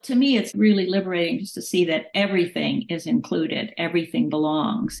To me, it's really liberating just to see that everything is included, everything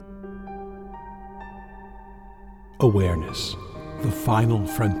belongs. Awareness, the final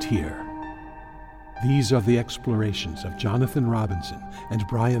frontier. These are the explorations of Jonathan Robinson and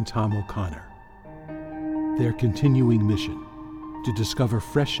Brian Tom O'Connor. Their continuing mission, to discover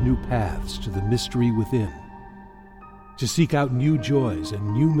fresh new paths to the mystery within, to seek out new joys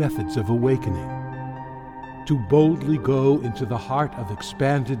and new methods of awakening, to boldly go into the heart of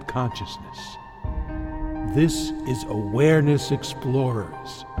expanded consciousness. This is Awareness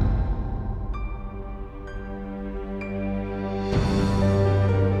Explorers.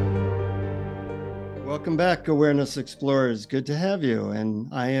 Welcome back, Awareness Explorers. Good to have you. And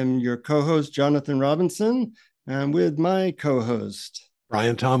I am your co-host, Jonathan Robinson, and with my co-host,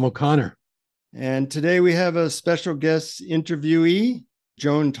 Brian Tom O'Connor. And today we have a special guest interviewee,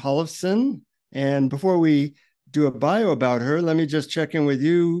 Joan Tollifson. And before we do a bio about her, let me just check in with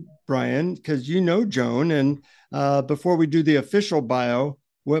you, Brian, because you know Joan. And before we do the official bio,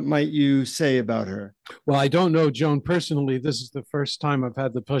 what might you say about her? Well, I don't know Joan personally. This is the first time I've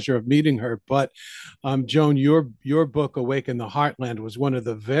had the pleasure of meeting her. But Joan, your book, Awaken the Heartland, was one of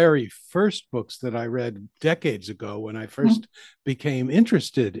the very first books that I read decades ago when I first became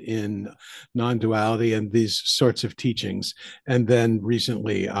interested in non-duality and these sorts of teachings. And then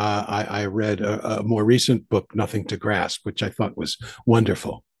recently, I read a more recent book, Nothing to Grasp, which I thought was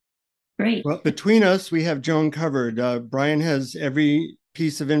wonderful. Great. Well, between us, we have Joan covered. Brian has every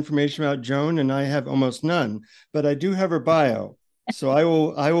piece of information about Joan, and I have almost none, but I do have her bio. So I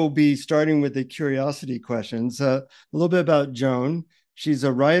will be starting with the curiosity questions. A little bit about Joan. She's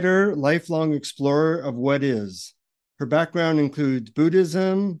a writer, lifelong explorer of what is. Her background includes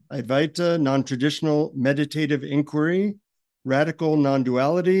Buddhism, Advaita, non-traditional meditative inquiry, radical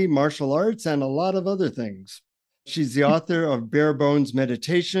non-duality, martial arts, and a lot of other things. She's the author of Bare Bones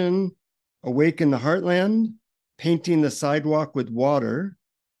Meditation, Awaken the Heartland, Painting the Sidewalk with Water,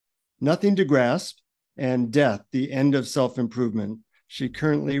 Nothing to Grasp, and Death, the End of Self-Improvement. She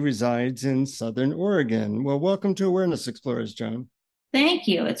currently resides in Southern Oregon. Well, welcome to Awareness Explorers, Joan. Thank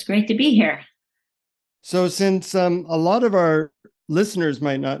you. It's great to be here. So since a lot of our listeners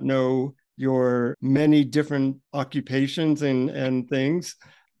might not know your many different occupations and things,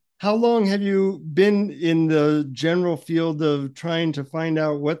 how long have you been in the general field of trying to find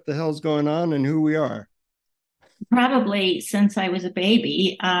out what the hell's going on and who we are? Probably since I was a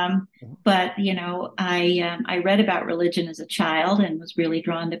baby. But, I read about religion as a child and was really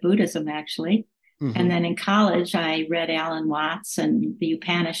drawn to Buddhism, actually. Mm-hmm. And then in college, I read Alan Watts and the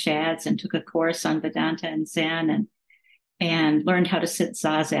Upanishads and took a course on Vedanta and Zen and learned how to sit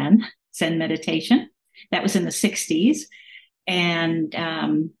Zazen, Zen meditation. That was in the 60s. And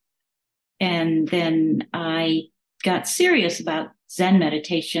then I got serious about Zen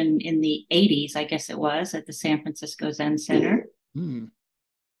meditation in the 80s, I guess it was, at the San Francisco Zen Center. Mm.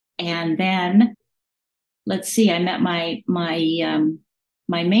 And then, let's see, I met my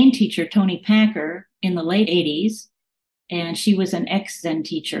main teacher, Toni Packer, in the late 80s. And she was an ex-Zen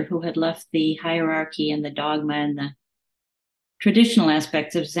teacher who had left the hierarchy and the dogma and the traditional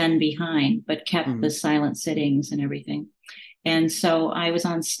aspects of Zen behind, but kept the silent sittings and everything. And so I was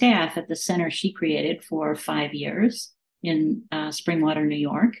on staff at the center she created for 5 years in Springwater, New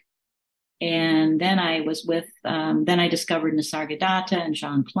York. And then I was then I discovered Nisargadatta and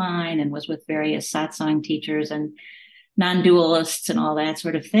Jean Klein and was with various satsang teachers and non-dualists and all that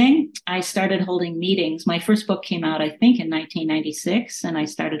sort of thing. I started holding meetings. My first book came out, I think, in 1996, and I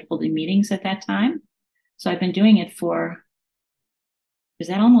started holding meetings at that time. So I've been doing it for, is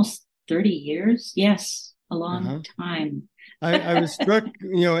that almost 30 years? Yes, a long time. I was struck,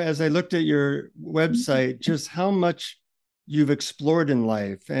 as I looked at your website, just how much you've explored in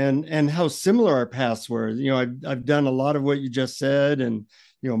life and how similar our paths were. I've done a lot of what you just said, and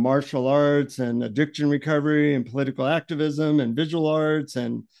martial arts and addiction recovery and political activism and visual arts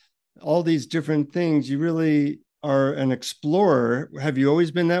and all these different things. You really are an explorer. Have you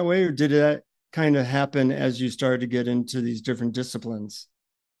always been that way, or did that kind of happen as you started to get into these different disciplines?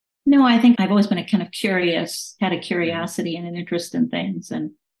 No, I think I've always been a kind of curious, had a curiosity and an interest in things.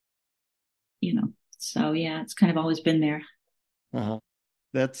 And, so yeah, it's kind of always been there.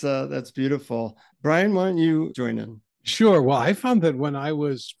 That's beautiful. Brian, why don't you join in? Sure. Well, I found that when I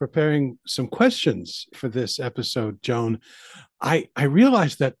was preparing some questions for this episode, Joan, I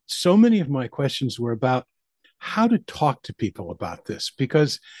realized that so many of my questions were about how to talk to people about this,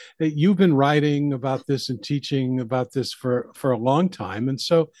 because you've been writing about this and teaching about this for a long time. And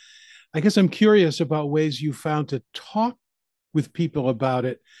so I guess I'm curious about ways you found to talk with people about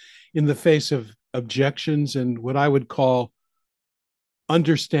it in the face of objections and what I would call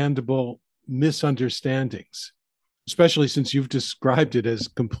understandable misunderstandings, especially since you've described it as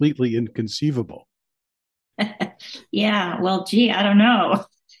completely inconceivable. Yeah, well, gee, I don't know.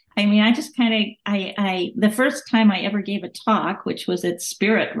 I mean, I just kind of, the first time I ever gave a talk, which was at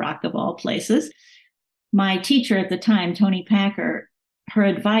Spirit Rock of all places, my teacher at the time, Tony Packer, her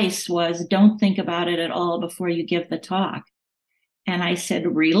advice was don't think about it at all before you give the talk. And I said,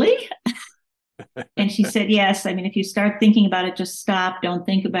 really? And she said, yes. I mean, if you start thinking about it, just stop. Don't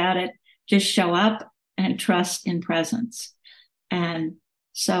think about it. Just show up and trust in presence. And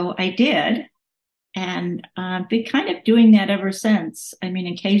so I did. And been kind of doing that ever since. I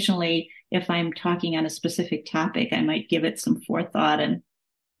mean, occasionally, if I'm talking on a specific topic, I might give it some forethought and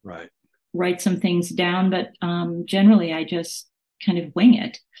write some things down. But generally, I just kind of wing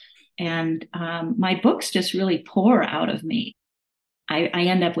it. And my books just really pour out of me. I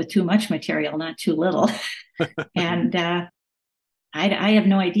end up with too much material, not too little. And I have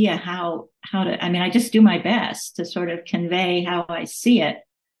no idea how to, I mean, I just do my best to sort of convey how I see it.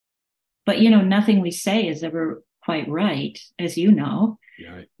 But, nothing we say is ever quite right, as you know.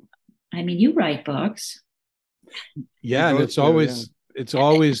 Yeah. I mean, you write books. Yeah, and it's always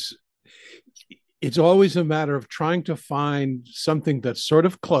a matter of trying to find something that's sort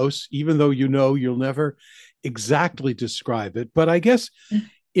of close, even though you'll never exactly describe it. But I guess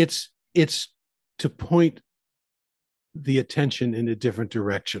it's to point the attention in a different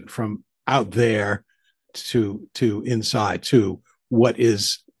direction from out there to inside to what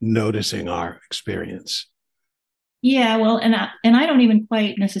is noticing our experience. Yeah, well, and I don't even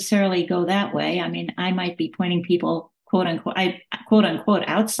quite necessarily go that way. I mean, I might be pointing people, quote unquote,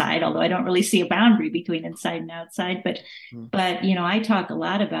 outside, although I don't really see a boundary between inside and outside. But I talk a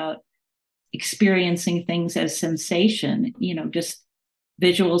lot about experiencing things as sensation, just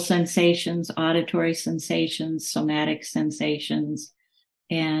visual sensations, auditory sensations, somatic sensations.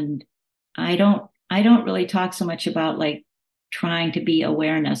 And I don't really talk so much about like trying to be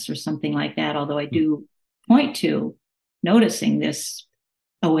awareness or something like that, although I do point to noticing this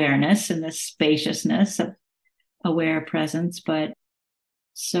awareness and this spaciousness of aware presence. But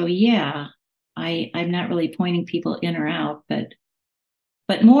so, yeah, I'm not really pointing people in or out, but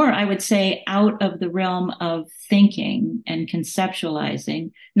more, I would say, out of the realm of thinking and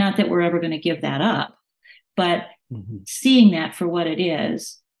conceptualizing, not that we're ever going to give that up, but seeing that for what it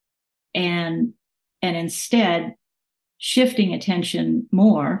is and instead shifting attention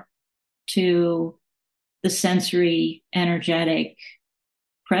more to the sensory, energetic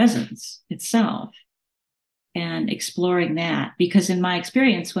presence itself and exploring that. Because in my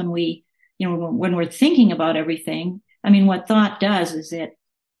experience, when we're thinking about everything, I mean, what thought does is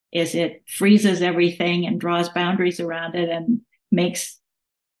it freezes everything and draws boundaries around it and makes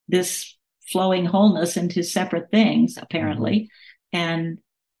this flowing wholeness into separate things, apparently. And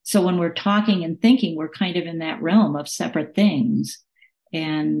so when we're talking and thinking, we're kind of in that realm of separate things.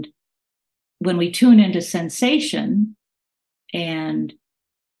 And when we tune into sensation and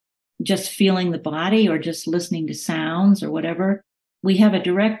just feeling the body or just listening to sounds or whatever, we have a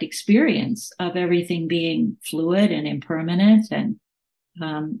direct experience of everything being fluid and impermanent and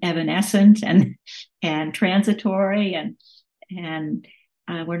evanescent and transitory. And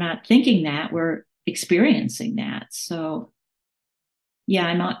we're not thinking that, we're experiencing that. So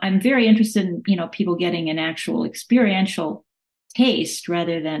yeah, I'm very interested in, people getting an actual experiential taste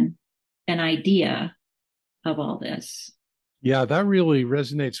rather than an idea of all this. Yeah, that really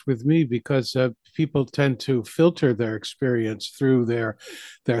resonates with me because people tend to filter their experience through their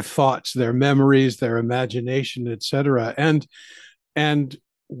thoughts, their memories, their imagination, etc. And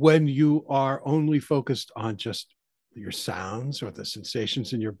when you are only focused on just your sounds or the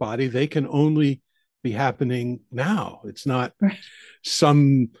sensations in your body, they can only be happening now. It's not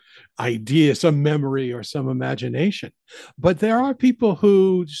some idea, some memory, or some imagination. But there are people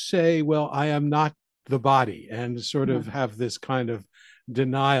who say, well, I am not the body, and sort of have this kind of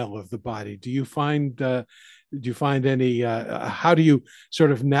denial of the body. Do you find any, how do you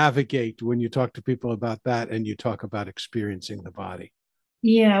sort of navigate when you talk to people about that and you talk about experiencing the body?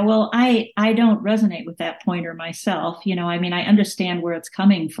 Yeah, well, I don't resonate with that pointer myself. I mean, I understand where it's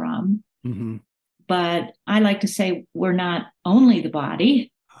coming from. But I like to say we're not only the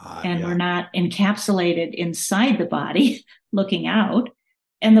body and we're not encapsulated inside the body looking out.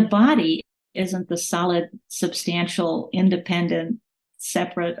 And the body isn't the solid, substantial, independent,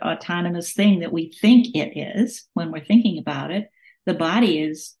 separate, autonomous thing that we think it is when we're thinking about it. The body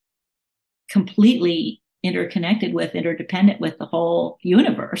is completely interconnected with, interdependent with the whole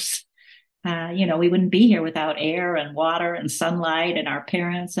universe. We wouldn't be here without air and water and sunlight and our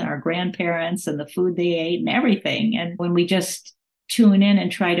parents and our grandparents and the food they ate and everything. And when we just tune in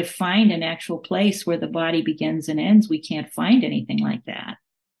and try to find an actual place where the body begins and ends, we can't find anything like that.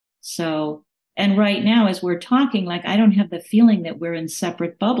 So, and right now, as we're talking, like, I don't have the feeling that we're in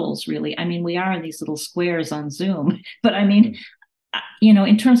separate bubbles, really. I mean, we are in these little squares on Zoom, but I mean,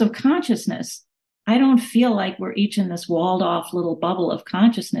 in terms of consciousness, I don't feel like we're each in this walled off little bubble of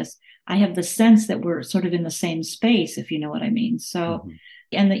consciousness. I have the sense that we're sort of in the same space, if you know what I mean. So,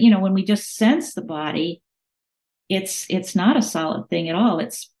 and that, when we just sense the body, it's not a solid thing at all.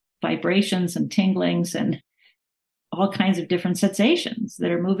 It's vibrations and tinglings and all kinds of different sensations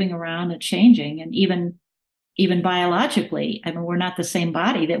that are moving around and changing. And even biologically, I mean, we're not the same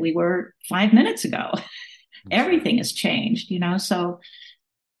body that we were 5 minutes ago. Everything has changed, so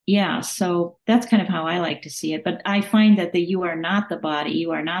yeah, so that's kind of how I like to see it. But I find that you are not the body,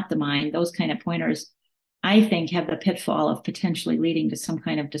 you are not the mind, those kind of pointers, I think, have the pitfall of potentially leading to some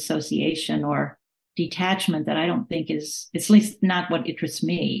kind of dissociation or detachment that I don't think is, at least not what interests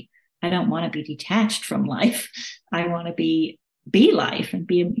me. I don't want to be detached from life. I want to be life and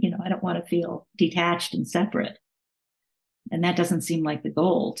be, I don't want to feel detached and separate. And that doesn't seem like the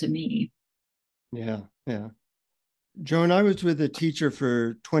goal to me. Yeah. Joan, I was with a teacher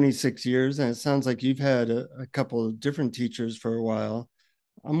for 26 years, and it sounds like you've had a couple of different teachers for a while.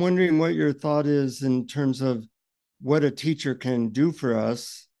 I'm wondering what your thought is in terms of what a teacher can do for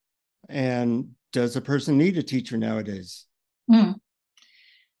us, and does a person need a teacher nowadays? Well,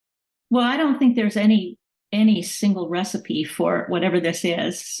 I don't think there's any single recipe for whatever this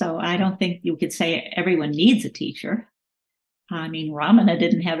is. So I don't think you could say everyone needs a teacher. I mean, Ramana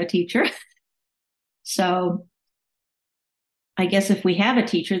didn't have a teacher. So I guess if we have a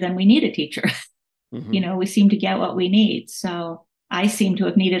teacher, then we need a teacher. We seem to get what we need. So I seem to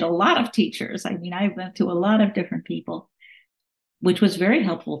have needed a lot of teachers. I mean, I went to a lot of different people, which was very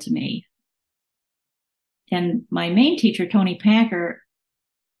helpful to me. And my main teacher, Toni Packer,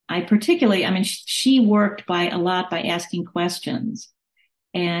 she worked by asking questions.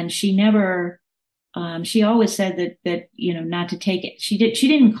 And she never, she always said that, not to take it. She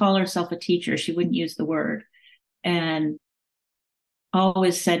didn't call herself a teacher. She wouldn't use the word. And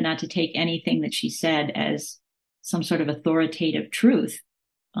always said not to take anything that she said as some sort of authoritative truth,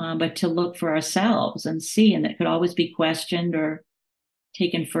 but to look for ourselves and see, and that could always be questioned or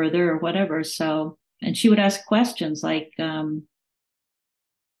taken further or whatever. So, and she would ask questions like,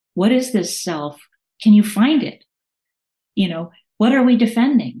 what is this self? Can you find it? What are we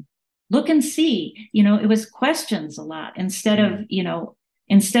defending? Look and see. It was questions a lot instead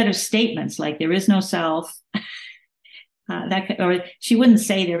of statements like there is no self. Or she wouldn't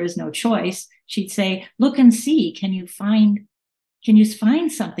say there is no choice. She'd say, look and see. Can you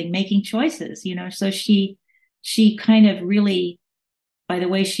find something making choices? So she kind of really, by the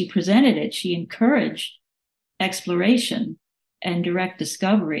way she presented it, she encouraged exploration and direct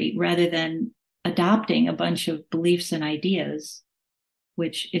discovery rather than adopting a bunch of beliefs and ideas,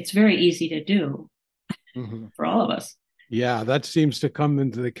 which it's very easy to do for all of us. Yeah, that seems to come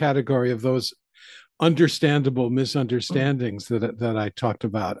into the category of those understandable misunderstandings that I talked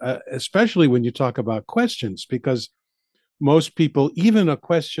about, especially when you talk about questions, because most people, even a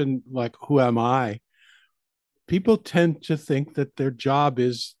question like, who am I? People tend to think that their job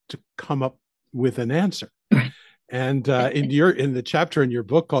is to come up with an answer. And in the chapter in your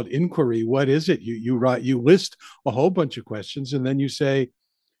book called Inquiry, what is it? You list a whole bunch of questions, and then you say,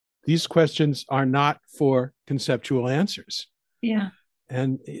 these questions are not for conceptual answers. Yeah.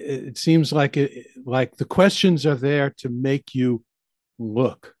 And it seems like the questions are there to make you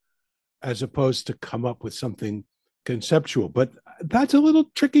look, as opposed to come up with something conceptual. But that's a little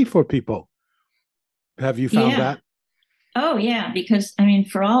tricky for people. Have you found that? Oh, yeah. Because,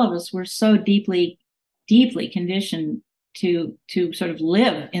 for all of us, we're so deeply conditioned to sort of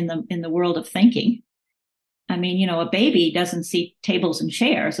live in the world of thinking. A baby doesn't see tables and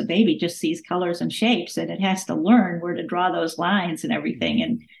chairs. A baby just sees colors and shapes, and it has to learn where to draw those lines and everything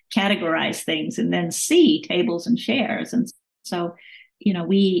and categorize things and then see tables and chairs. And so,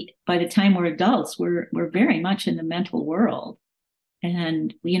 we, by the time we're adults, we're very much in the mental world.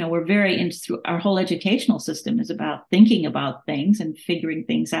 And, we're very into our whole educational system is about thinking about things and figuring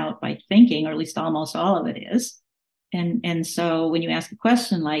things out by thinking, or at least almost all of it is. And so when you ask a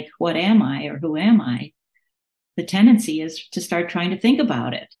question like, what am I or who am I? The tendency is to start trying to think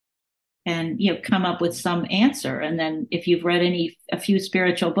about it and, come up with some answer. And then if you've read a few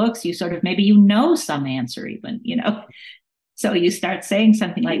spiritual books, you sort of, maybe, some answer even, so you start saying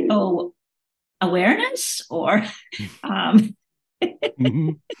something like, oh, awareness or, I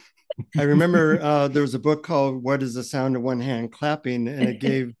remember there was a book called What is the Sound of One Hand Clapping? And it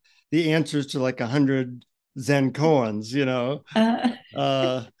gave the answers to like 100 Zen koans,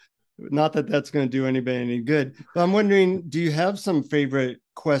 uh, not that that's going to do anybody any good, but I'm wondering, do you have some favorite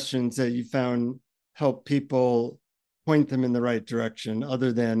questions that you found help people point them in the right direction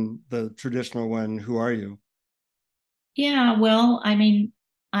other than the traditional one, who are you? Yeah, well, I mean,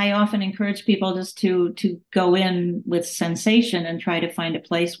 I often encourage people just to go in with sensation and try to find a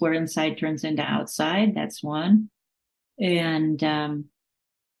place where inside turns into outside. That's one. And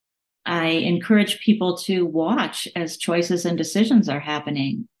I encourage people to watch as choices and decisions are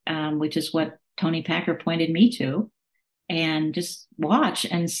happening, which is what Tony Packer pointed me to, and just watch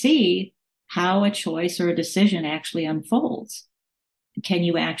and see how a choice or a decision actually unfolds. Can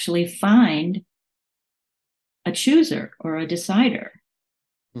you actually find a chooser or a decider?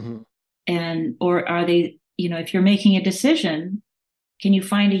 Mm-hmm. And, or are they, if you're making a decision, can you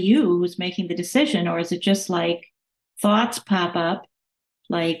find a you who's making the decision? Or is it just like thoughts pop up,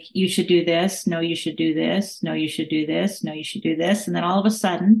 like you should do this, no, you should do this, no, you should do this, no, you should do this. And then all of a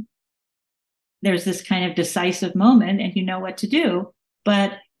sudden, there's this kind of decisive moment and you know what to do,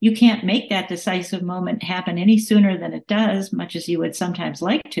 but you can't make that decisive moment happen any sooner than it does, much as you would sometimes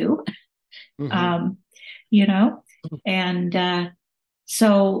like to. Mm-hmm. And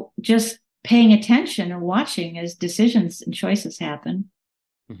so just paying attention and watching as decisions and choices happen,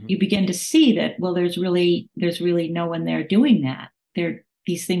 mm-hmm. you begin to see that, well, there's really no one there doing that.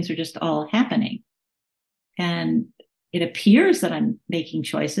 These things are just all happening. And it appears that I'm making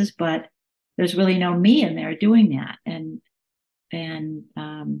choices, but there's really no me in there doing that. And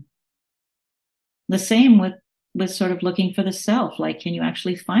the same with sort of looking for the self, like, can you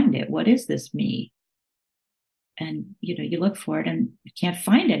actually find it? What is this me? And, you look for it and you can't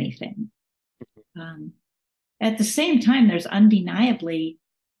find anything. At the same time, there's undeniably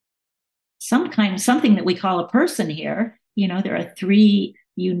something that we call a person here. There are 3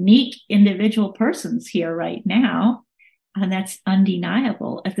 unique individual persons here right now, and that's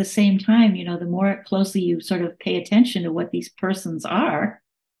undeniable. At the same time, the more closely you sort of pay attention to what these persons are,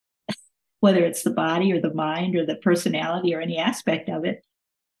 whether it's the body or the mind or the personality or any aspect of it,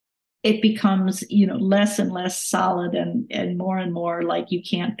 it becomes, less and less solid and more like you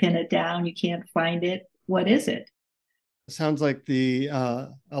can't pin it down. You can't find it. What is it? Sounds like the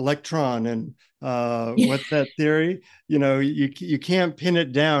electron and what's that theory? You can't pin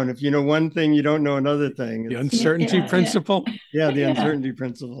it down. If you know one thing, you don't know another thing. The uncertainty principle. Yeah, the uncertainty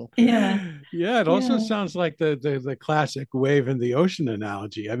principle. Yeah. Yeah, it also sounds like the classic wave in the ocean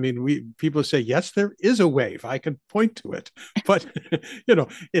analogy. I mean, people say, yes, there is a wave. I can point to it. But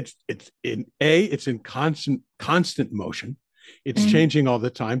it's in constant motion. It's changing all the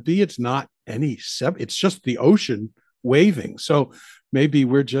time. B, it's not it's just the ocean waving. So maybe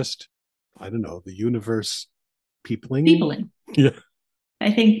we're just, I don't know, the universe peopling. Yeah.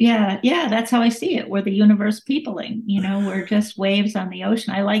 I think, yeah, that's how I see it. We're the universe peopling, we're just waves on the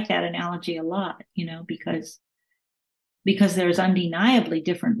ocean. I like that analogy a lot, because there's undeniably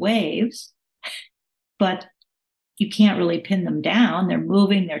different waves, but you can't really pin them down. They're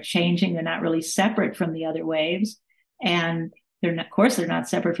moving, they're changing. They're not really separate from the other waves. And of course, they're not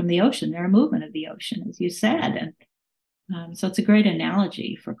separate from the ocean. They're a movement of the ocean, as you said. And so it's a great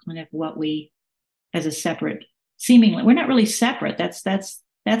analogy for kind of what we, as a separate, seemingly, we're not really separate. That's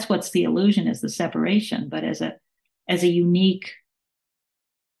what's the illusion, is the separation. But as a unique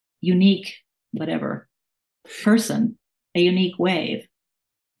whatever person, a unique wave.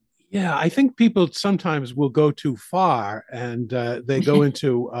 Yeah, I think people sometimes will go too far, and they go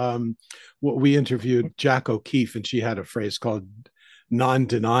into what we interviewed Jack O'Keefe, and she had a phrase called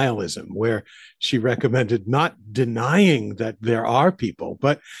non-denialism, where she recommended not denying that there are people.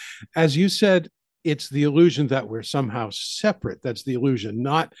 But as you said, it's the illusion that we're somehow separate. That's the illusion,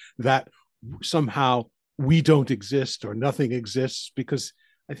 not that somehow we don't exist or nothing exists. Because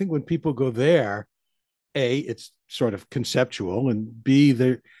I think when people go there, A, it's sort of conceptual, and B,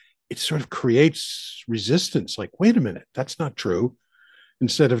 it sort of creates resistance. Like, wait a minute, that's not true.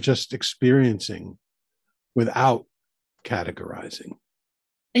 Instead of just experiencing without categorizing.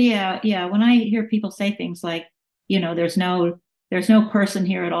 Yeah. When I hear people say things like, there's no person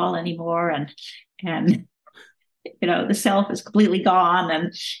here at all anymore, and the self is completely gone,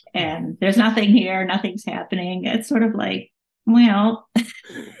 and there's nothing here, nothing's happening. It's sort of like, well,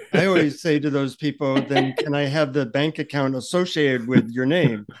 I always say to those people, then can I have the bank account associated with your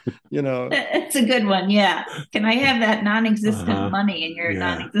name? It's a good one. Yeah. Can I have that non-existent money in your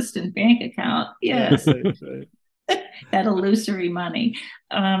non-existent bank account? Yes. Right. That illusory money.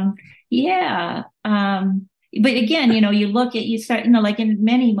 But again, you start, like in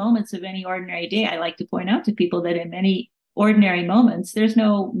many moments of any ordinary day, I like to point out to people that in many ordinary moments, there's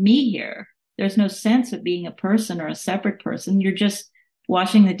no me here. there's no sense of being a person or a separate person. You're just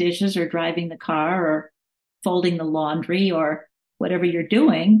washing the dishes or driving the car or folding the laundry or whatever you're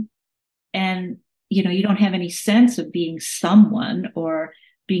doing. And, you don't have any sense of being someone or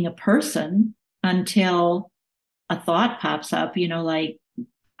being a person until a thought pops up, like,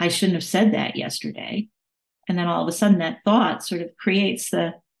 I shouldn't have said that yesterday. And then all of a sudden that thought sort of creates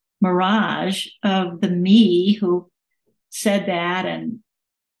the mirage of the me who said that and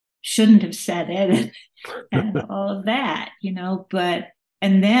shouldn't have said it and all of that, but,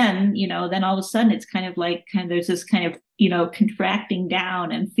 and then, then all of a sudden it's kind of there's this kind of, contracting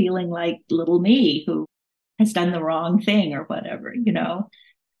down and feeling like little me who has done the wrong thing or whatever,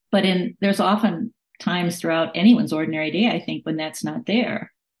 but there's often times throughout anyone's ordinary day, I think, when that's not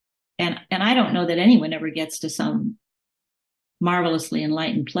there. And I don't know that anyone ever gets to some marvelously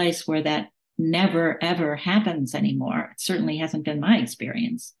enlightened place where that never, ever happens anymore. It certainly hasn't been my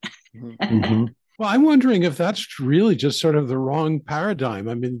experience. Mm-hmm. Well, I'm wondering if that's really just sort of the wrong paradigm.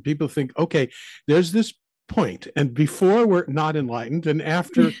 I mean, people think, okay, there's this point, and before we're not enlightened, and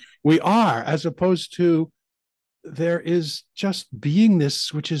after we are, as opposed to there is just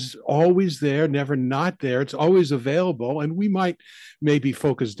beingness, which is always there, never not there. It's always available. And we might maybe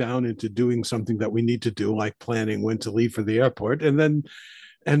focus down into doing something that we need to do, like planning when to leave for the airport.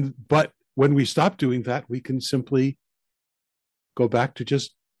 But when we stop doing that, we can simply go back to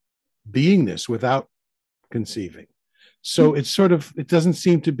just beingness without conceiving. So it doesn't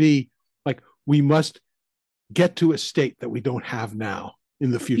seem to be like we must get to a state that we don't have now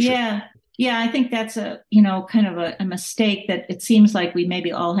in the future. Yeah, I think that's kind of a mistake that it seems like we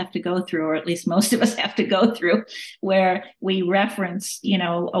maybe all have to go through, or at least most of us have to go through, where we reference,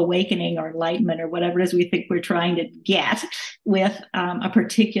 awakening or enlightenment or whatever it is we think we're trying to get with a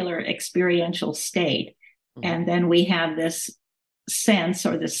particular experiential state. Mm-hmm. And then we have this sense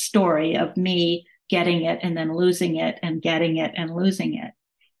or this story of me getting it and then losing it and getting it and losing it.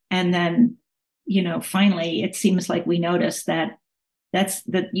 And then, finally, it seems like we notice that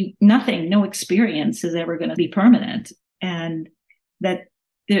no experience is ever going to be permanent. And that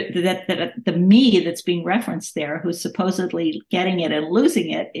the me that's being referenced there, who's supposedly getting it and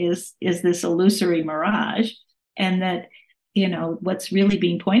losing it, is this illusory mirage. And that, what's really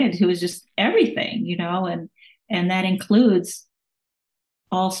being pointed to is just everything, and that includes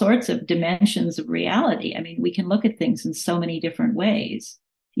all sorts of dimensions of reality. I mean, we can look at things in so many different ways.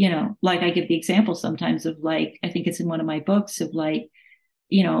 Like I give the example sometimes of, like, I think it's in one of my books, of like,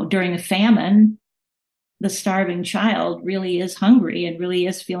 during a famine, the starving child really is hungry and really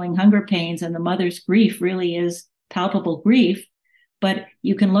is feeling hunger pains, and the mother's grief really is palpable grief. But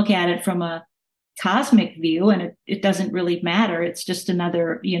you can look at it from a cosmic view, and it doesn't really matter. It's just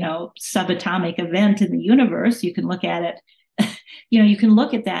another, subatomic event in the universe. You can look at it, you can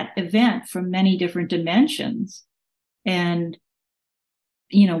look at that event from many different dimensions. And,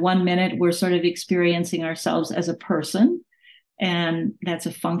 1 minute we're sort of experiencing ourselves as a person, and that's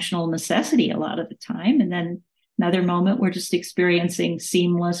a functional necessity a lot of the time. And then another moment we're just experiencing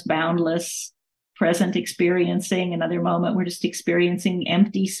seamless, boundless, present experiencing. Another moment we're just experiencing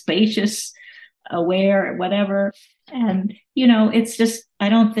empty, spacious, aware, whatever. And, it's just, I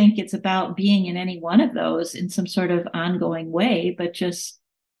don't think it's about being in any one of those in some sort of ongoing way, but just,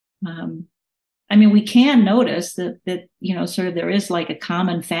 we can notice that, sort of there is like a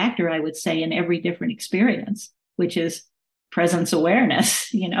common factor, I would say, in every different experience, which is presence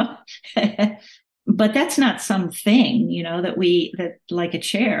awareness, but that's not something, that like a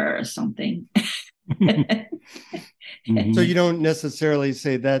chair or something. Mm-hmm. So you don't necessarily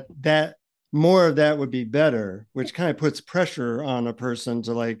say that more of that would be better, which kind of puts pressure on a person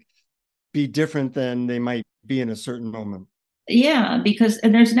to like be different than they might be in a certain moment. Yeah, because,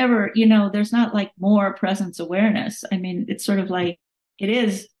 and there's never, there's not like more presence awareness. I mean, it's sort of like, it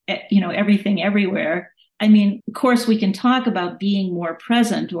is, everything everywhere. I mean, of course, we can talk about being more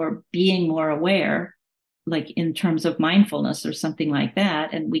present or being more aware, like in terms of mindfulness or something like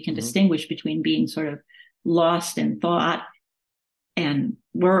that. And we can distinguish between being sort of lost in thought and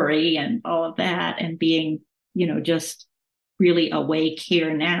worry and all of that, and being, just really awake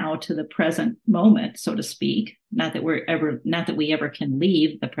here now to the present moment, so to speak. Not that we ever can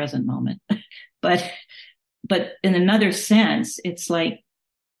leave the present moment, but in another sense, it's like,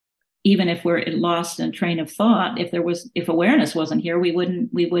 even if we're lost in a train of thought, if awareness wasn't here, we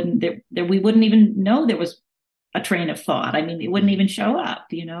wouldn't even know there was a train of thought. I mean, it wouldn't even show up,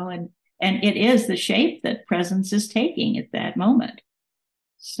 and it is the shape that presence is taking at that moment.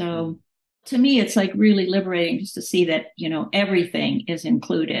 So to me, it's like really liberating just to see that, everything is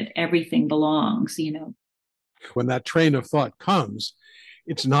included, everything belongs, When that train of thought comes,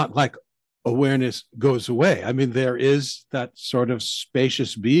 it's not like awareness goes away. I mean, there is that sort of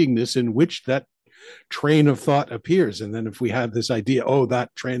spacious beingness in which that train of thought appears. And then if we have this idea, oh,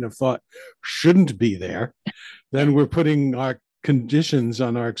 that train of thought shouldn't be there, then we're putting our conditions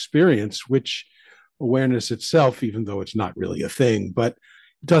on our experience, which awareness itself, even though it's not really a thing, but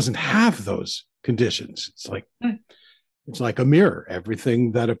it doesn't have those conditions. It's like a mirror.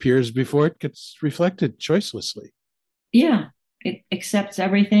 Everything that appears before it gets reflected choicelessly. Yeah, it accepts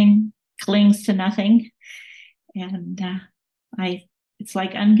everything, clings to nothing, and it's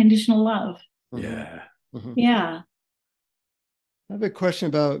like unconditional love. Yeah. Mm-hmm. Yeah. I have a question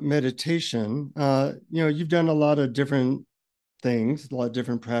about meditation. You've done a lot of different things, a lot of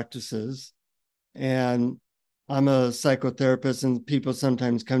different practices, and I'm a psychotherapist, and people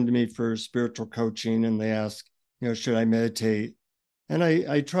sometimes come to me for spiritual coaching, and they ask, should I meditate? And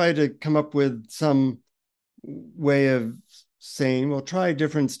I try to come up with some way of saying, well, try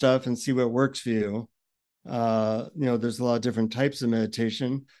different stuff and see what works for you. There's a lot of different types of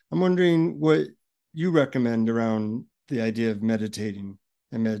meditation. I'm wondering what you recommend around the idea of meditating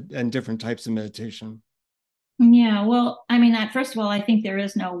and different types of meditation. Yeah, well, I mean, first of all, I think there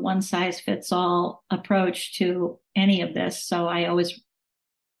is no one size fits all approach to any of this. So I always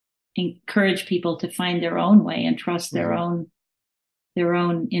encourage people to find their own way and trust their own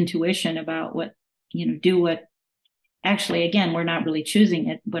intuition about what, do what. Actually, again, we're not really choosing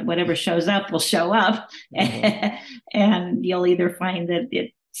it, but whatever shows up will show up. And you'll either find that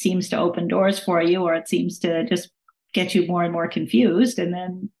it seems to open doors for you, or it seems to just get you more and more confused. And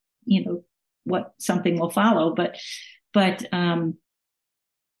then, something will follow. But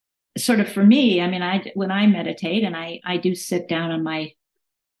sort of for me, I mean, when I meditate, and I do sit down on my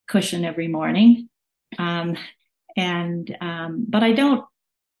cushion every morning. But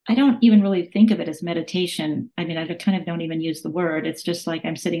I don't even really think of it as meditation. I mean, I kind of don't even use the word. It's just like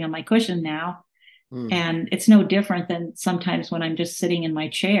I'm sitting on my cushion now. And it's no different than sometimes when I'm just sitting in my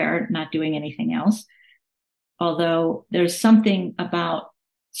chair, not doing anything else. Although there's something about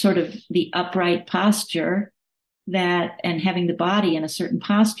sort of the upright posture and having the body in a certain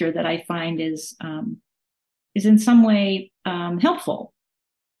posture that I find is in some way helpful.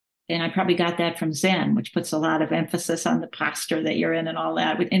 And I probably got that from Zen, which puts a lot of emphasis on the posture that you're in and all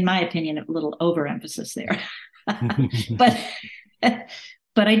that. In my opinion, a little overemphasis there.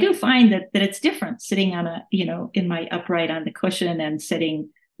 but I do find that it's different sitting on in my upright on the cushion and sitting,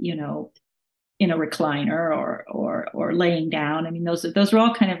 in a recliner or laying down. I mean, those are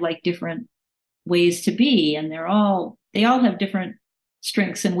all kind of like different ways to be, and they all have different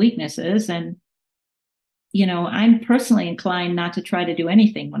strengths and weaknesses. And I'm personally inclined not to try to do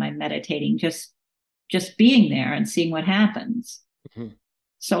anything when I'm meditating, just being there and seeing what happens. Mm-hmm.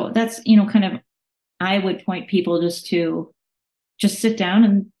 So that's, kind of, I would point people just to sit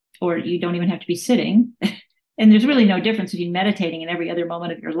down or you don't even have to be sitting. And there's really no difference between meditating and every other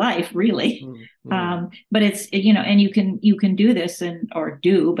moment of your life, really. Mm-hmm. But it's, and you can do this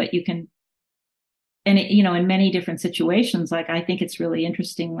but you can, and in many different situations, like I think it's really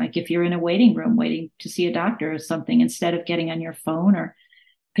interesting, like if you're in a waiting room waiting to see a doctor or something, instead of getting on your phone or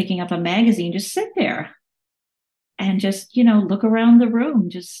picking up a magazine, just sit there and just, look around the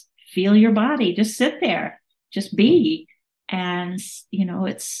room, just feel your body, just sit there, just be. And,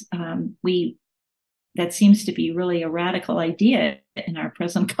 it's, that seems to be really a radical idea in our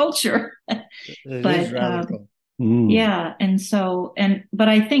present culture. It is radical. Yeah. But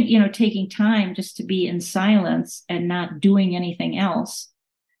I think, taking time just to be in silence and not doing anything else,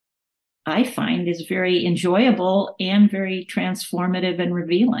 I find is very enjoyable and very transformative and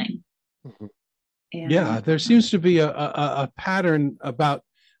revealing. Mm-hmm. And, there seems to be a pattern about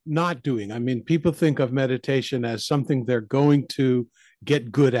not doing. I mean, people think of meditation as something they're going to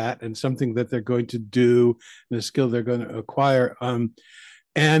get good at and something that they're going to do and a skill they're going to acquire,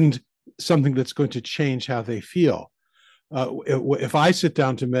 and something that's going to change how they feel. If I sit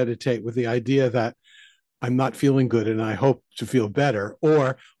down to meditate with the idea that I'm not feeling good and I hope to feel better,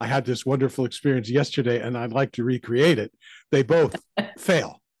 or I had this wonderful experience yesterday and I'd like to recreate it, they both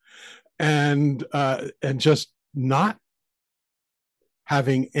fail. And just not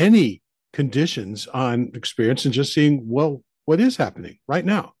having any conditions on experience and just seeing, well, what is happening right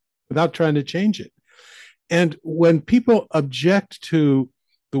now without trying to change it. And when people object to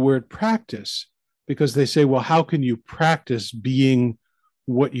the word practice, because they say, well, how can you practice being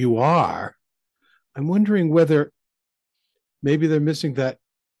what you are? I'm wondering whether maybe they're missing that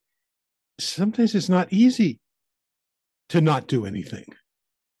sometimes it's not easy to not do anything.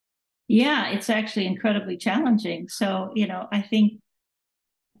 Yeah, it's actually incredibly challenging. So, I think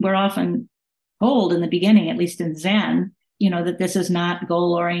we're often told in the beginning, at least in Zen, that this is not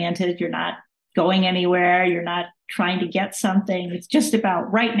goal oriented. You're not going anywhere. You're not trying to get something. It's just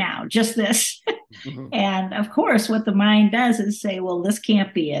about right now, just this. Mm-hmm. And of course, what the mind does is say, well, this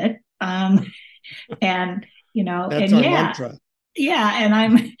can't be it. And, that's our mantra. Yeah.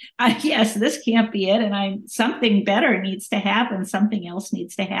 And yes, this can't be it. And something better needs to happen. Something else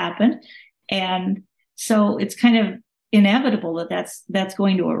needs to happen. And so it's kind of inevitable that's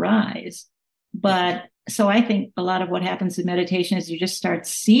going to arise. But so I think a lot of what happens in meditation is you just start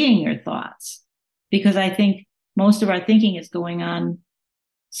seeing your thoughts, because I think most of our thinking is going on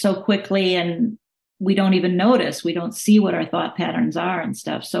so quickly and we don't even notice. We don't see what our thought patterns are and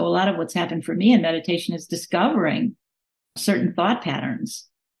stuff. So a lot of what's happened for me in meditation is discovering certain thought patterns,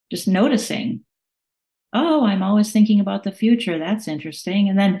 just noticing, oh, I'm always thinking about the future. That's interesting.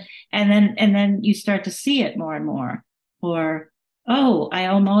 And then you start to see it more and more. Or, oh, I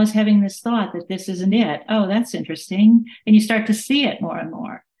am always having this thought that this isn't it. Oh, that's interesting. And you start to see it more and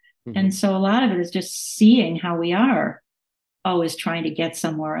more. Mm-hmm. And so a lot of it is just seeing how we are always trying to get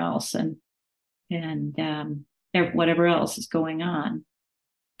somewhere else and whatever else is going on.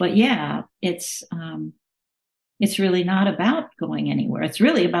 But yeah, it's really not about going anywhere. It's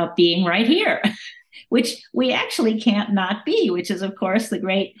really about being right here, which we actually can't not be, which is, of course, the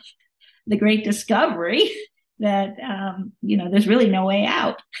great discovery that, there's really no way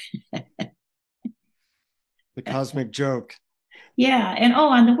out. The cosmic joke. Yeah. And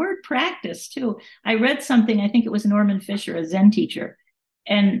on the word practice too, I read something, I think it was Norman Fisher, a Zen teacher,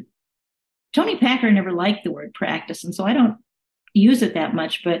 and Tony Packer never liked the word practice. And so I don't use it that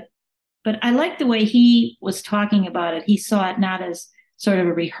much, but I like the way he was talking about it. He saw it not as sort of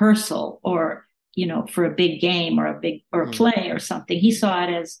a rehearsal or, for a big game or a play or something. He saw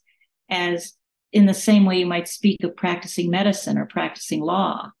it as in the same way you might speak of practicing medicine or practicing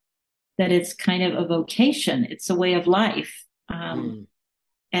law, that it's kind of a vocation. It's a way of life. And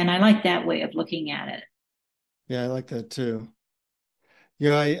I like that way of looking at it. Yeah, I like that too.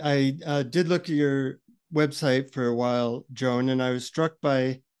 I did look at your website for a while, Joan, and I was struck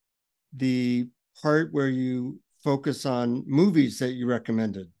by the part where you focus on movies that you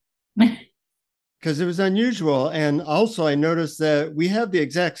recommended, because it was unusual. And also I noticed that we have the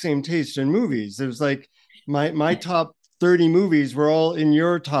exact same taste in movies. It was like my top 30 movies were all in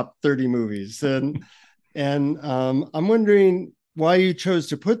your top 30 movies. And I'm wondering why you chose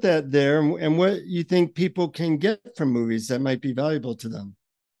to put that there and what you think people can get from movies that might be valuable to them.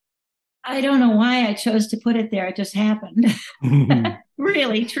 I don't know why I chose to put it there. It just happened.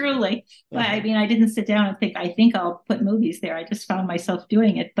 Really, truly. But I mean, I didn't sit down and think, I think I'll put movies there. I just found myself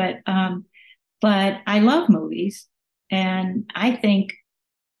doing it. But I love movies. And I think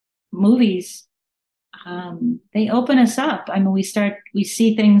movies, they open us up. I mean, we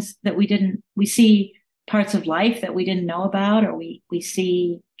see things that we see parts of life that we didn't know about, or we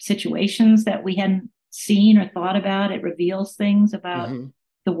see situations that we hadn't seen or thought about. It reveals things about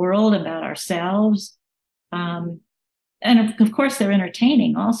the world, about ourselves. And of course, they're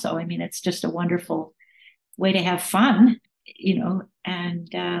entertaining also. I mean, it's just a wonderful way to have fun, and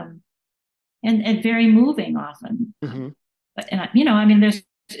very moving often. Mm-hmm. And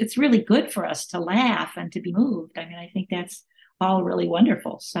it's really good for us to laugh and to be moved. I mean, I think that's all really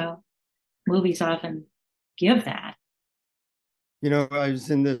wonderful. So movies often give that. I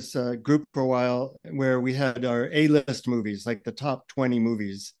was in this group for a while where we had our A-list movies, like the top 20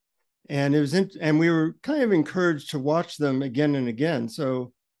 movies. And and we were kind of encouraged to watch them again and again.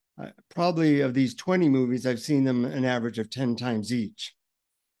 So probably of these 20 movies, I've seen them an average of 10 times each.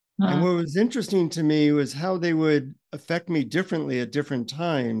 And what was interesting to me was how they would affect me differently at different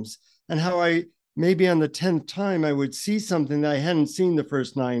times, and how maybe on the 10th time, I would see something that I hadn't seen the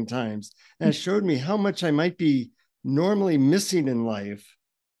first 9 times. And it showed me how much I might be normally missing in life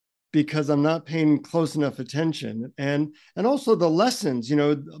because I'm not paying close enough attention. And also the lessons,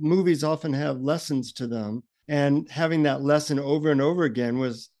 movies often have lessons to them, and having that lesson over and over again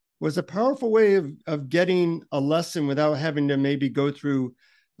was a powerful way of getting a lesson without having to maybe go through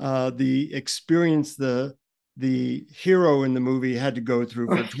the experience the hero in the movie had to go through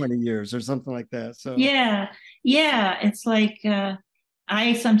for 20 years or something like that. So yeah, it's like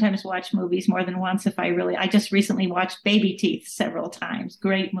I sometimes watch movies more than once I just recently watched Baby Teeth several times.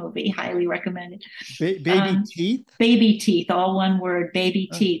 Great movie, highly recommended. Baby Teeth? Baby Teeth, all one word, Baby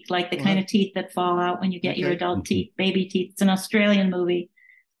Teeth, like the kind of teeth that fall out when you get your adult teeth. Baby Teeth. It's an Australian movie.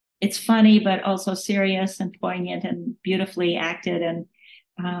 It's funny, but also serious and poignant and beautifully acted. And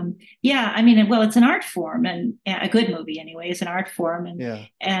it's an art form, and a good movie anyway is an art form.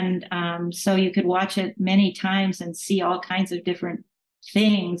 And so you could watch it many times and see all kinds of different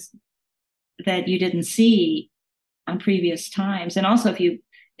things that you didn't see on previous times. And also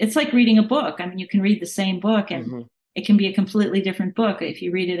it's like reading a book. I mean, you can read the same book and it can be a completely different book if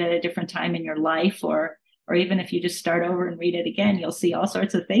you read it at a different time in your life, or even if you just start over and read it again, you'll see all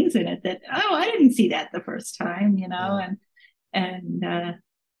sorts of things in it that, oh, I didn't see that the first time,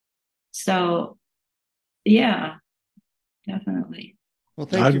 so yeah, definitely. Well,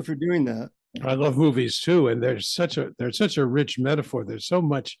 thank you for doing that. I love movies too, and there's such a rich metaphor. There's so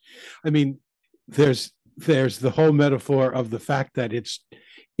much. I mean, there's the whole metaphor of the fact that it's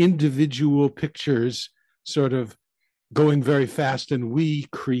individual pictures sort of going very fast, and we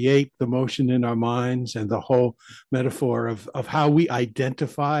create the motion in our minds, and the whole metaphor of how we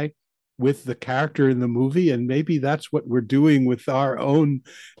identify with the character in the movie. And maybe that's what we're doing with our own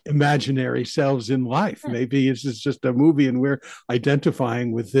imaginary selves in life. Maybe it's just a movie and we're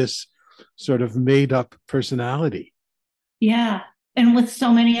identifying with this sort of made up personality. Yeah. And with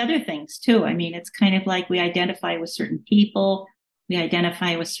so many other things too. I mean, it's kind of like we identify with certain people, we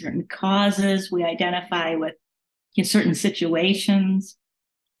identify with certain causes, we identify with certain situations,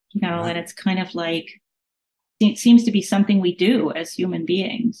 right. And it's kind of like, it seems to be something we do as human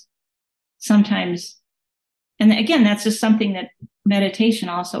beings sometimes. And again, that's just something that meditation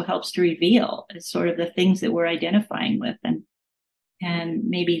also helps to reveal, is sort of the things that we're identifying with, and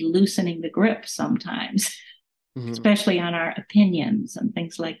maybe loosening the grip sometimes, especially on our opinions and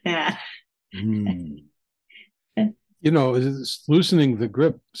things like that. Loosening the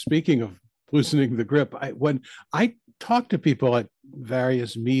grip. Speaking of loosening the grip, when I talk to people at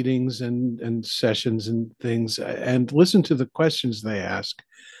various meetings and sessions and things, and listen to the questions they ask,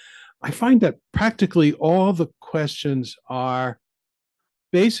 I find that practically all the questions are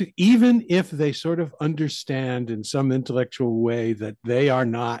basic, even if they sort of understand in some intellectual way that they are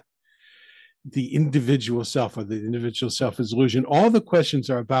not the individual self, or the individual self is illusion. All the questions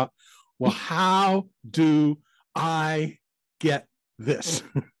are about, well, how do I get this?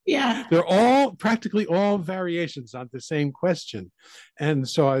 Yeah. They're practically all variations on the same question. And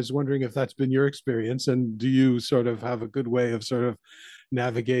so I was wondering if that's been your experience, and do you sort of have a good way of sort of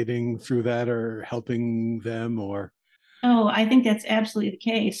navigating through that, or helping them, or? Oh, I think that's absolutely the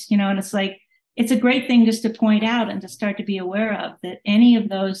case, and it's like, it's a great thing just to point out and to start to be aware of, that any of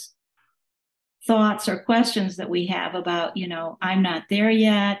those thoughts or questions that we have about, I'm not there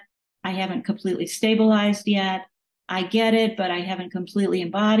yet, I haven't completely stabilized yet, I get it, but I haven't completely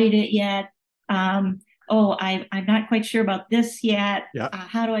embodied it yet. I'm not quite sure about this yet. Yeah.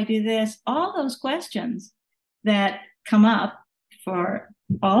 How do I do this? All those questions that come up for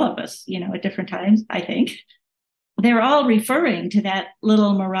all of us, at different times, I think, they're all referring to that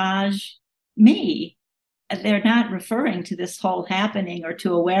little mirage me. They're not referring to this whole happening, or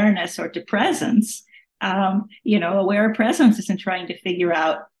to awareness, or to presence. Aware presence isn't trying to figure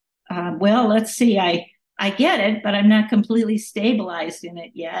out, well, let's see, I get it, but I'm not completely stabilized in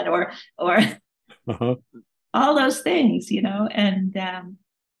it yet, or all those things, and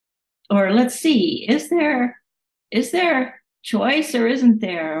or let's see, is there choice or isn't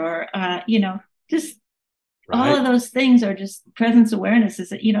there, or just right. All of those things are just presence awareness. Is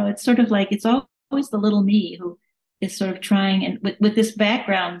that, it's sort of like, it's always the little me who is sort of trying, and with this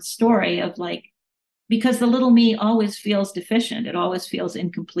background story of like, because the little me always feels deficient, it always feels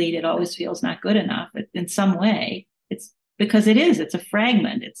incomplete, it always feels not good enough in some way. It's because it's a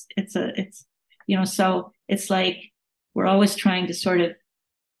fragment. So it's like we're always trying to sort of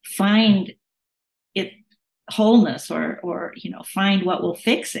find it wholeness, or find what will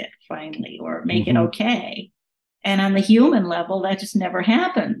fix it finally, or make it okay. And on the human level, that just never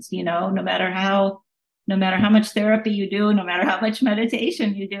happens, no matter how much therapy you do, no matter how much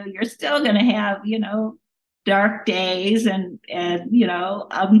meditation you do, you're still going to have, dark days and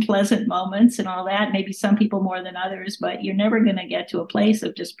unpleasant moments and all that. Maybe some people more than others, but you're never going to get to a place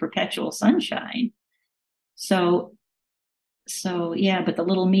of just perpetual sunshine. So yeah, but the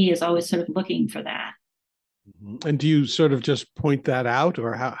little me is always sort of looking for that. And do you sort of just point that out,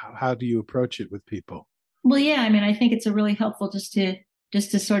 or how do you approach it with people? Well, yeah, I mean, I think it's a really helpful just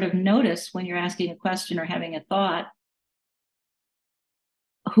to sort of notice when you're asking a question or having a thought,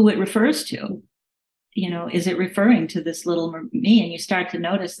 who it refers to. Is it referring to this little me? And you start to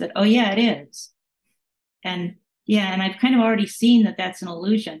notice that, oh yeah, it is. And yeah, and I've kind of already seen that that's an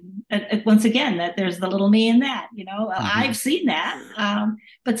illusion. Once again, that there's the little me in that, I've seen that.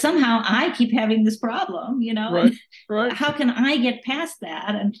 But somehow I keep having this problem, Right. How can I get past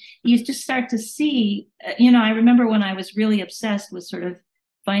that? And you just start to see, I remember when I was really obsessed with sort of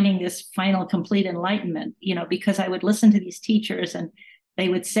finding this final complete enlightenment, because I would listen to these teachers and they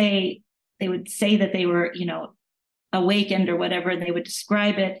would say that they were, awakened or whatever, and they would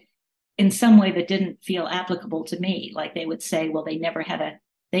describe it in some way that didn't feel applicable to me. Like they would say, well, they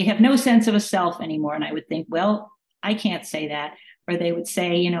have no sense of a self anymore. And I would think, well, I can't say that. Or they would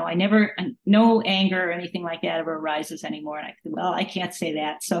say, no anger or anything like that ever arises anymore. And I said, well, I can't say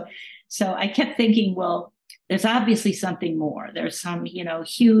that. So I kept thinking, well, there's obviously something more. There's some,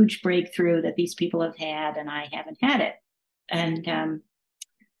 huge breakthrough that these people have had, and I haven't had it. And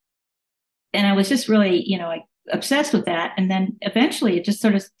I was just really, obsessed with that. And then eventually it just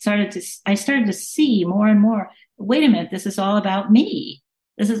sort of I started to see more and more, wait a minute, this is all about me.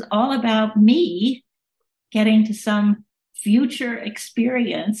 This is all about me getting to some future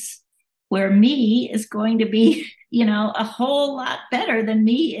experience where me is going to be, a whole lot better than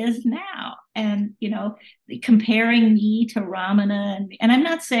me is now. And, comparing me to Ramana. And I'm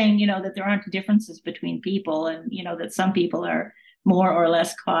not saying, that there aren't differences between people and, that some people are more or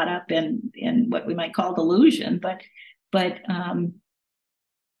less caught up in what we might call delusion. But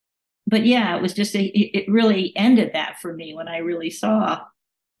yeah, it was just, it really ended that for me when I really saw,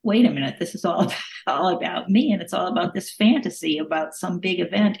 wait a minute, this is all about me, and it's all about this fantasy about some big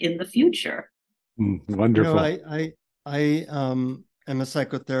event in the future. Wonderful. I am a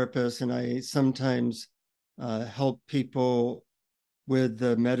psychotherapist, and I sometimes help people with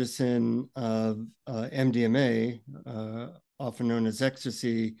the medicine of MDMA, often known as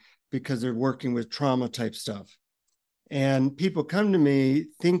ecstasy, because they're working with trauma type stuff. And people come to me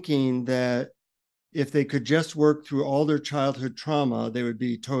thinking that if they could just work through all their childhood trauma, they would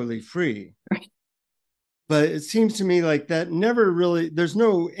be totally free. Right. But it seems to me like that never really, there's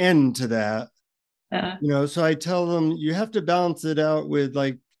no end to that. So I tell them, you have to balance it out with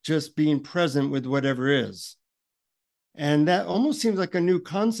like just being present with whatever is. And that almost seems like a new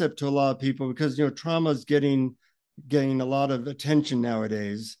concept to a lot of people because, trauma is getting a lot of attention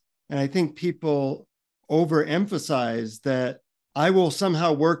nowadays. And I think people overemphasize that I will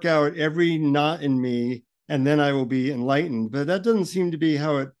somehow work out every knot in me and then I will be enlightened. But that doesn't seem to be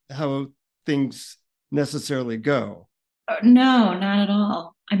how things necessarily go. No, not at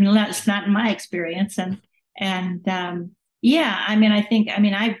all. I mean, that's not in my experience. And yeah, I mean, I've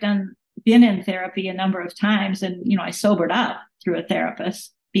been in therapy a number of times, and, I sobered up through a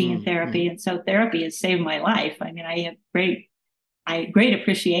therapist being in therapy. And so therapy has saved my life. I mean, I have great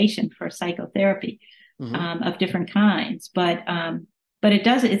appreciation for psychotherapy of different kinds, but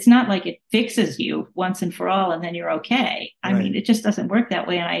it's not like it fixes you once and for all and then you're okay. I mean, it just doesn't work that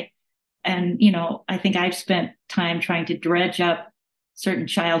way. And I think I've spent time trying to dredge up certain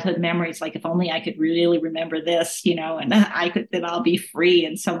childhood memories, like if only I could really remember this, and then I'll be free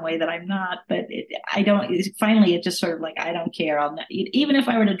in some way that I'm not. But finally, it just sort of like, I don't care. Even if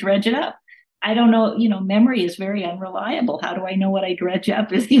I were to dredge it up, I don't know, memory is very unreliable. How do I know what I dredge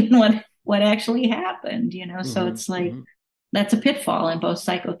up is even what actually happened, So it's like, that's a pitfall in both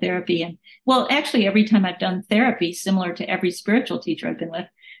psychotherapy and, well, actually, every time I've done therapy, similar to every spiritual teacher I've been with,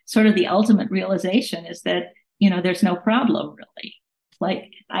 sort of the ultimate realization is that, there's no problem really.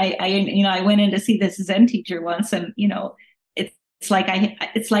 Like I went in to see this Zen teacher once, and, it's like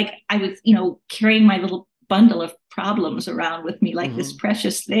I was, carrying my little bundle of problems around with me, like this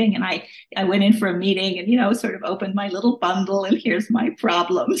precious thing. And I went in for a meeting and, sort of opened my little bundle, and here's my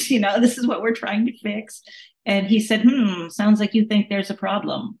problems, this is what we're trying to fix. And he said, sounds like you think there's a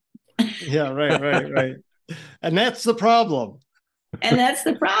problem. Yeah, right. And that's the problem. And that's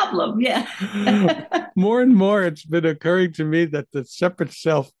the problem. Yeah. More and more, it's been occurring to me that the separate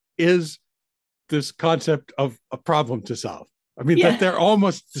self is this concept of a problem to solve. I mean, that they're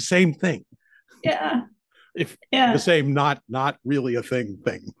almost the same thing. Yeah. The same, not really a thing.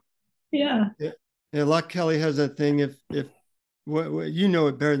 Yeah. Locke Kelly has that thing. If you know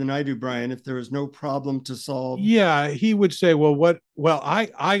it better than I do, Brian, if there was no problem to solve. Yeah, he would say, I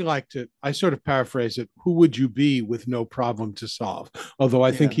sort of paraphrase it. Who would you be with no problem to solve? Although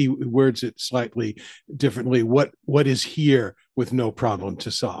I think he words it slightly differently. What is here with no problem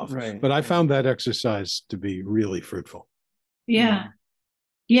to solve? Right. But I found that exercise to be really fruitful. Yeah.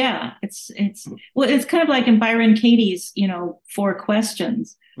 Yeah. It's kind of like in Byron Katie's, 4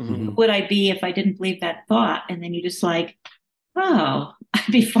 questions. Who would I be if I didn't believe that thought? And then you just like, oh, I'd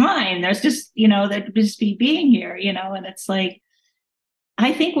be fine. There's just, there'd just be being here, and it's like,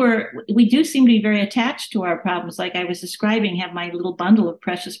 I think we do seem to be very attached to our problems. Like I was describing, have my little bundle of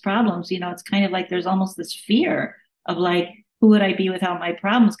precious problems, it's kind of like there's almost this fear of like, who would I be without my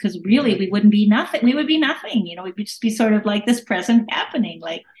problems? Because really we wouldn't be nothing. We would be nothing, we'd just be sort of like this present happening,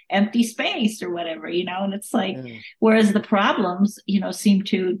 like empty space or whatever, and it's like, whereas the problems, seem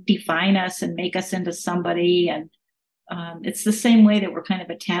to define us and make us into somebody. And it's the same way that we're kind of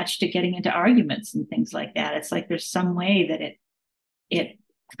attached to getting into arguments and things like that. It's like there's some way that it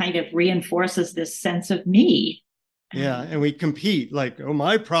kind of reinforces this sense of me. Yeah, and we compete like, oh,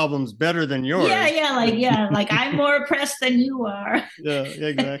 my problem's better than yours. Like I'm more oppressed than you are. Yeah,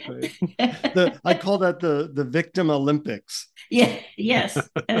 exactly. I call that the victim Olympics. Yeah, yes,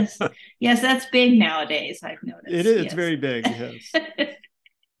 that's big nowadays, I've noticed. It is, yes. It's very big, yes.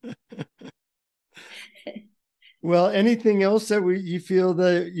 Well, anything else that you feel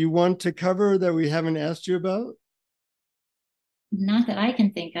that you want to cover that we haven't asked you about? Not that I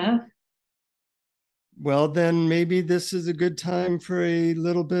can think of. Well, then maybe this is a good time for a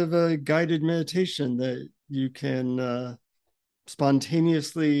little bit of a guided meditation that you can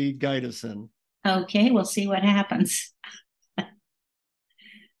spontaneously guide us in. Okay, we'll see what happens.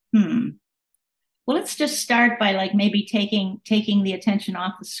 Well, let's just start by like maybe taking the attention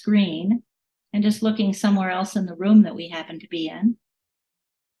off the screen and just looking somewhere else in the room that we happen to be in.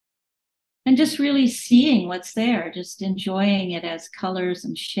 And just really seeing what's there, just enjoying it as colors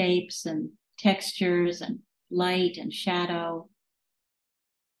and shapes and textures and light and shadow.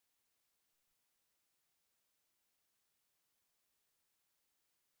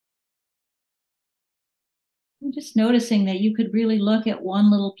 I'm just noticing that you could really look at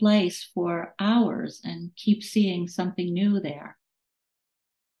one little place for hours and keep seeing something new there.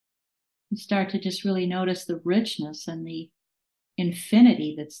 You start to just really notice the richness and the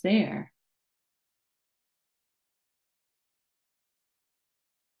infinity that's there.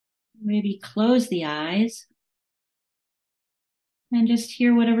 Maybe close the eyes and just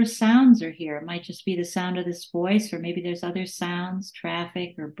hear whatever sounds are here. It might just be the sound of this voice, or maybe there's other sounds,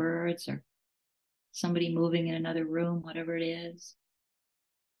 traffic or birds or somebody moving in another room, whatever it is.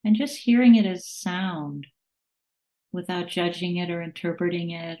 And just hearing it as sound without judging it or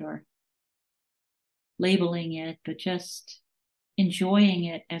interpreting it or labeling it, but just enjoying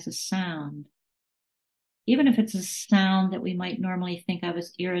it as a sound. Even if it's a sound that we might normally think of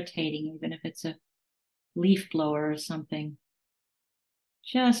as irritating, even if it's a leaf blower or something.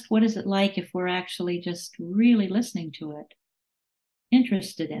 Just what is it like if we're actually just really listening to it,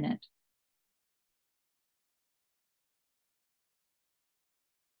 interested in it?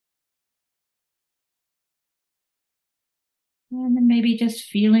 And then maybe just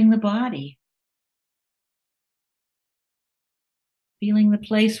feeling the body. Feeling the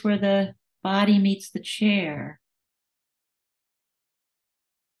place where the body meets the chair.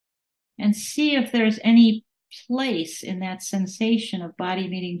 And see if there's any place in that sensation of body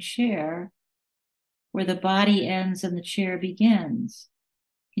meeting chair where the body ends and the chair begins.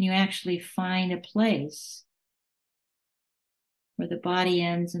 Can you actually find a place where the body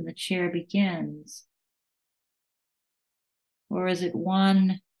ends and the chair begins? Or is it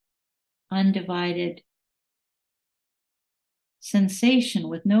one undivided sensation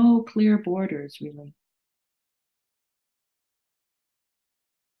with no clear borders, really?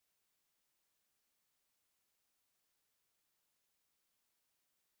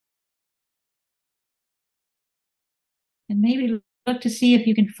 And maybe look to see if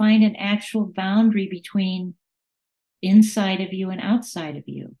you can find an actual boundary between inside of you and outside of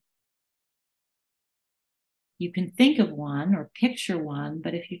you. You can think of one or picture one,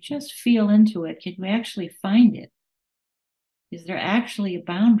 but if you just feel into it, can you actually find it? Is there actually a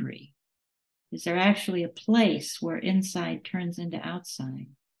boundary? Is there actually a place where inside turns into outside?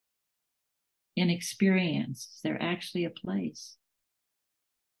 In experience, is there actually a place?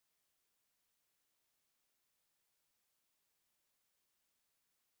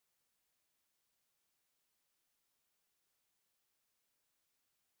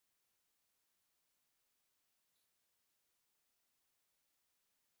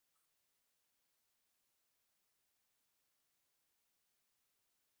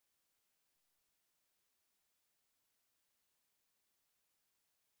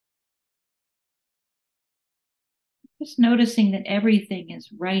 Just noticing that everything is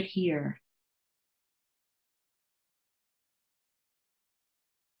right here.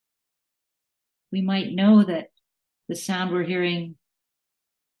 We might know that the sound we're hearing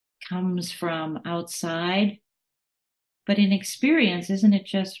comes from outside, but in experience, isn't it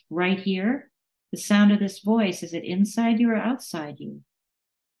just right here? The sound of this voice, is it inside you or outside you?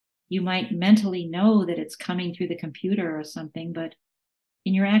 You might mentally know that it's coming through the computer or something, but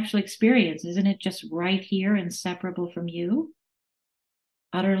in your actual experience, isn't it just right here, inseparable from you?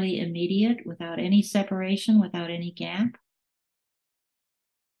 Utterly immediate, without any separation, without any gap?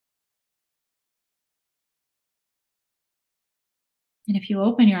 And if you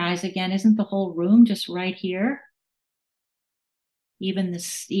open your eyes again, isn't the whole room just right here? Even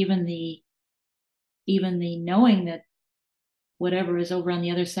the knowing that whatever is over on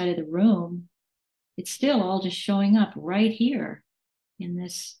the other side of the room, it's still all just showing up right here in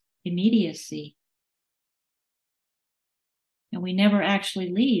this immediacy. And we never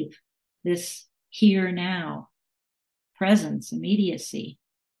actually leave this here now, presence, immediacy.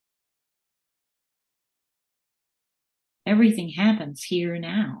 Everything happens here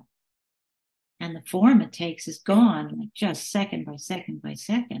now. And the form it takes is gone, like just second by second by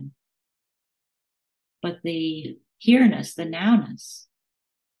second. But the here-ness, the now-ness,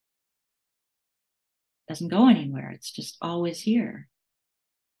 doesn't go anywhere. It's just always here.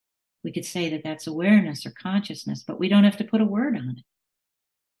 We could say that that's awareness or consciousness, but we don't have to put a word on it.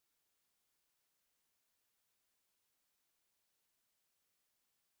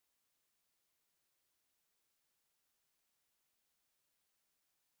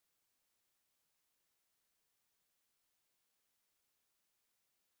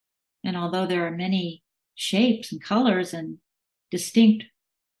 And although there are many shapes and colors and distinct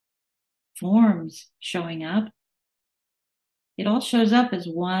forms showing up, it all shows up as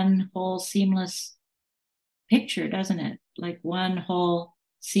one whole seamless picture, doesn't it? Like one whole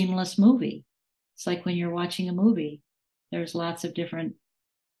seamless movie. It's like when you're watching a movie, there's lots of different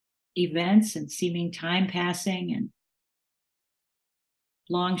events and seeming time passing and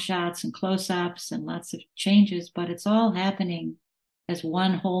long shots and close-ups and lots of changes, but it's all happening as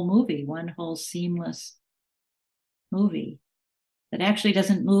one whole movie, one whole seamless movie that actually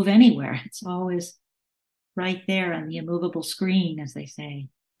doesn't move anywhere. It's always right there on the immovable screen, as they say.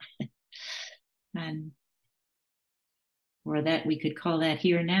 And or that we could call that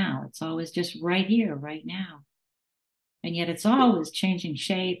here now. It's always just right here, right now. And yet it's always changing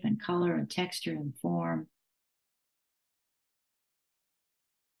shape and color and texture and form.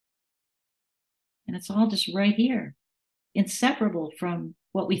 And it's all just right here, inseparable from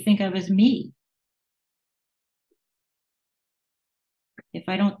what we think of as me. If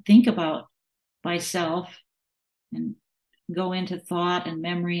I don't think about myself and go into thought and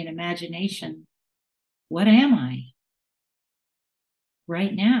memory and imagination, what am I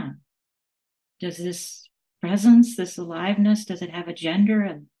right now? Does this presence, this aliveness, does it have a gender,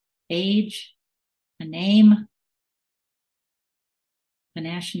 an age, a name, a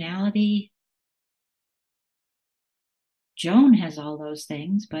nationality? Joan has all those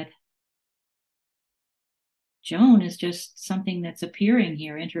things, but Joan is just something that's appearing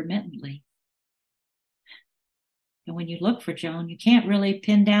here intermittently. And when you look for Joan, you can't really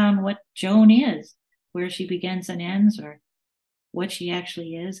pin down what Joan is, where she begins and ends, or what she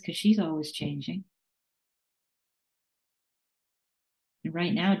actually is, because she's always changing. And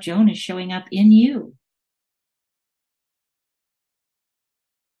right now, Joan is showing up in you.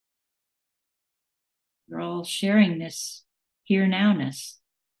 You're all sharing this here nowness,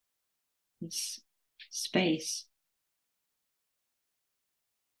 this space.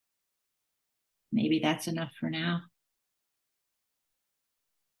 Maybe that's enough for now.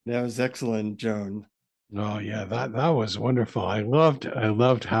 That was excellent, Joan. Oh yeah, that was wonderful. I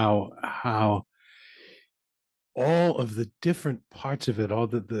loved how all of the different parts of it, all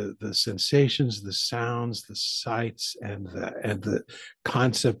the sensations, the sounds, the sights, and the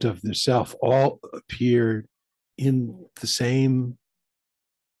concept of the self all appear in the same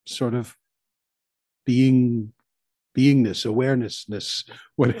sort of beingness, awarenessness,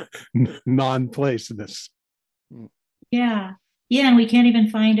 what non-placeness. Yeah. Yeah, and we can't even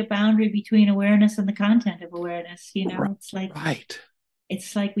find a boundary between awareness and the content of awareness. You know, it's like right.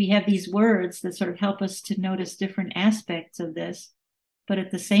 It's like we have these words that sort of help us to notice different aspects of this, but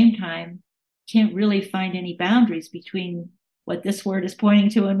at the same time, can't really find any boundaries between what this word is pointing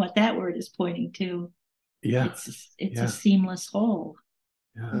to and what that word is pointing to. Yeah, it's a seamless whole.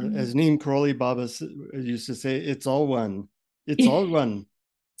 Yeah. As Neem Karoli Baba used to say, it's all one. It's all one.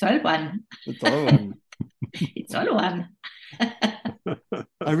 It's all one. It's all one. It's all one.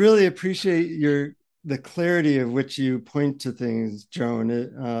 I really appreciate the clarity of which you point to things, Joan,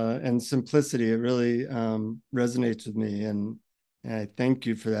 and simplicity. It really resonates with me, and I thank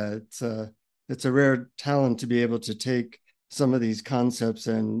you for that. It's a rare talent to be able to take some of these concepts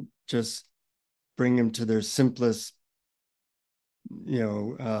and just bring them to their simplest,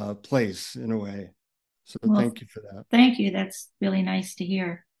 place in a way. So thank you for that. Thank you. That's really nice to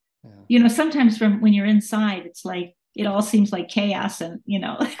hear. Yeah. You know, sometimes when you're inside, it's like it all seems like chaos, and you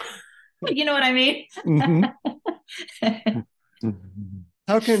know what I mean? Mm-hmm.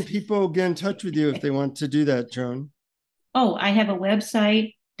 How can people get in touch with you if they want to do that, Joan? Oh, I have a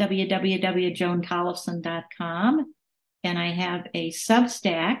website, www.joantollifson.com, and I have a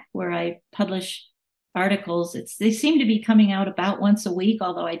Substack where I publish articles. They seem to be coming out about once a week,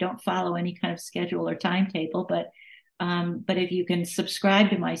 although I don't follow any kind of schedule or timetable. But if you can subscribe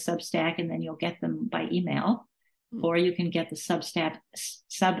to my Substack, and then you'll get them by email. or you can get the Substack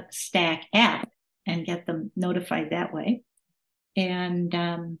app and get them notified that way. And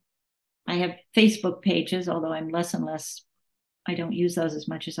I have Facebook pages, although I'm less and less. I don't use those as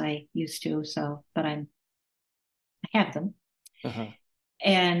much as I used to. But I have them,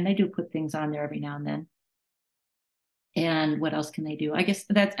 and they do put things on there every now and then. And what else can they do? I guess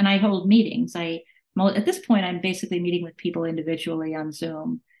and I hold meetings. At this point, I'm basically meeting with people individually on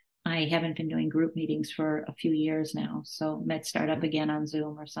Zoom. I haven't been doing group meetings for a few years now, so might start up again on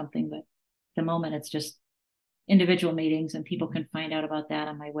Zoom or something. But at the moment, it's just individual meetings, and people can find out about that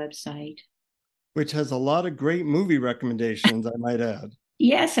on my website, which has a lot of great movie recommendations, I might add.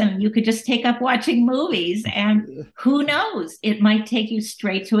 Yes, and you could just take up watching movies, and who knows, it might take you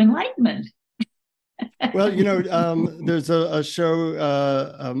straight to enlightenment. Well, there's a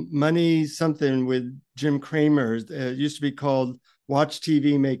show, Money Something, with Jim Cramer. It used to be called Watch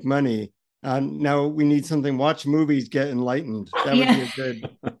TV, Make Money. Now we need something, watch movies, get enlightened. That would be a good...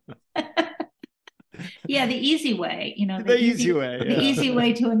 Yeah, the easy way, the easy way. The easy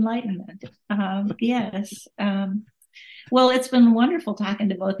way to enlightenment. Yes. Well, it's been wonderful talking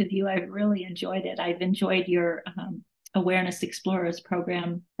to both of you. I've really enjoyed it. I've enjoyed your Awareness Explorers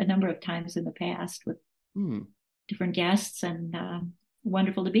program a number of times in the past with different guests, and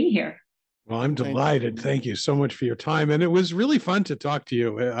wonderful to be here. Well, I'm delighted. Thank you so much for your time. And it was really fun to talk to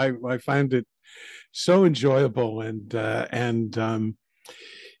you. I found it so enjoyable, and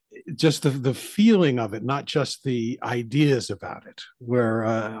just the feeling of it, not just the ideas about it, where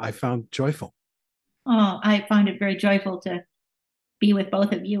I found joyful. Oh, I find it very joyful to be with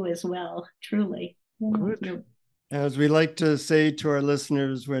both of you as well, truly. Good. As we like to say to our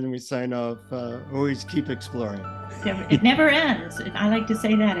listeners when we sign off, always keep exploring. It never ends. I like to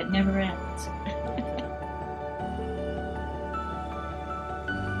say that, it never ends.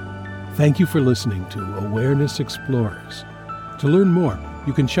 Thank you for listening to Awareness Explorers. To learn more,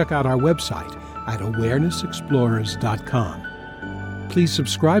 you can check out our website at awarenessexplorers.com. Please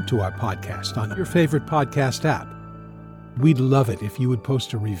subscribe to our podcast on your favorite podcast app. We'd love it if you would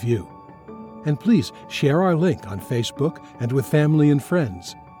post a review. And please share our link on Facebook and with family and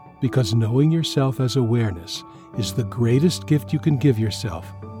friends, because knowing yourself as awareness is the greatest gift you can give yourself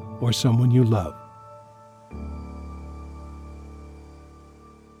or someone you love.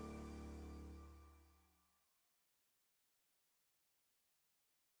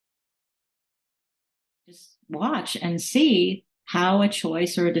 Just watch and see how a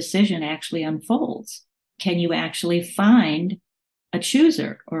choice or a decision actually unfolds. Can you actually find a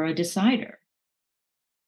chooser or a decider?